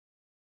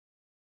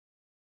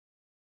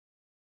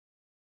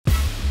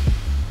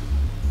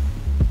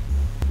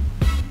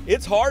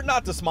It's hard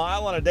not to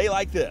smile on a day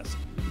like this.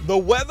 The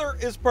weather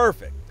is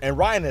perfect, and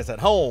Ryan is at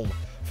home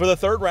for the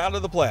third round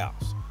of the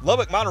playoffs.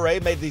 Lubbock Monterey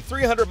made the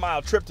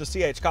 300-mile trip to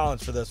C.H.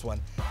 Collins for this one,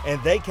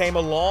 and they came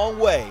a long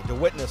way to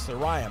witness the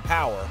Ryan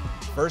power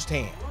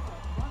firsthand.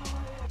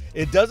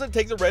 It doesn't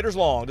take the Raiders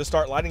long to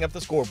start lighting up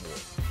the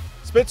scoreboard.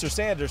 Spencer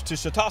Sanders to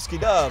Shatowski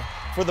Dove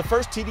for the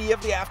first TD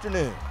of the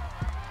afternoon.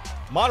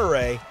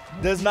 Monterey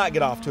does not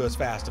get off to as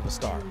fast of a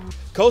start.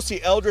 Kosi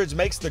Eldridge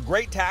makes the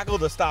great tackle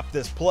to stop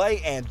this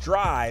play and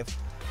drive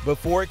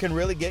before it can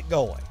really get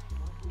going.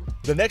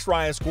 The next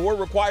Ryan score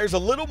requires a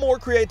little more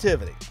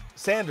creativity.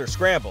 Sanders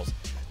scrambles.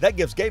 That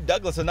gives Gabe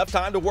Douglas enough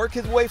time to work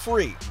his way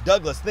free.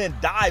 Douglas then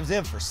dives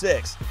in for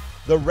 6.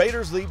 The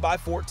Raiders lead by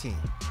 14.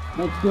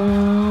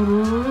 Touchdown,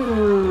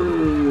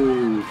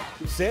 Raiders!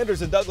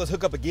 Sanders and Douglas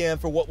hook up again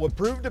for what would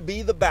prove to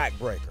be the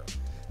backbreaker.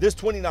 This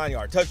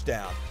 29-yard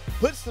touchdown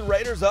puts the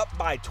Raiders up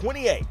by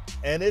 28,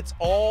 and it's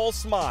all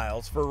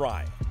smiles for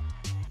Ryan.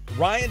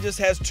 Ryan just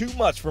has too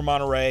much for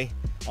Monterey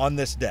on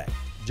this day.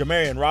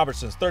 Jamarian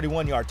Robertson's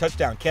 31-yard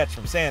touchdown catch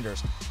from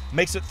Sanders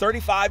makes it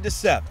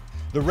 35-7.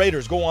 The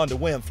Raiders go on to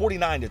win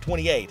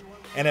 49-28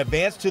 and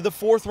advance to the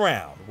 4th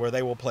round, where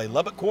they will play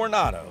Lubbock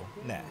Coronado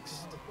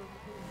next.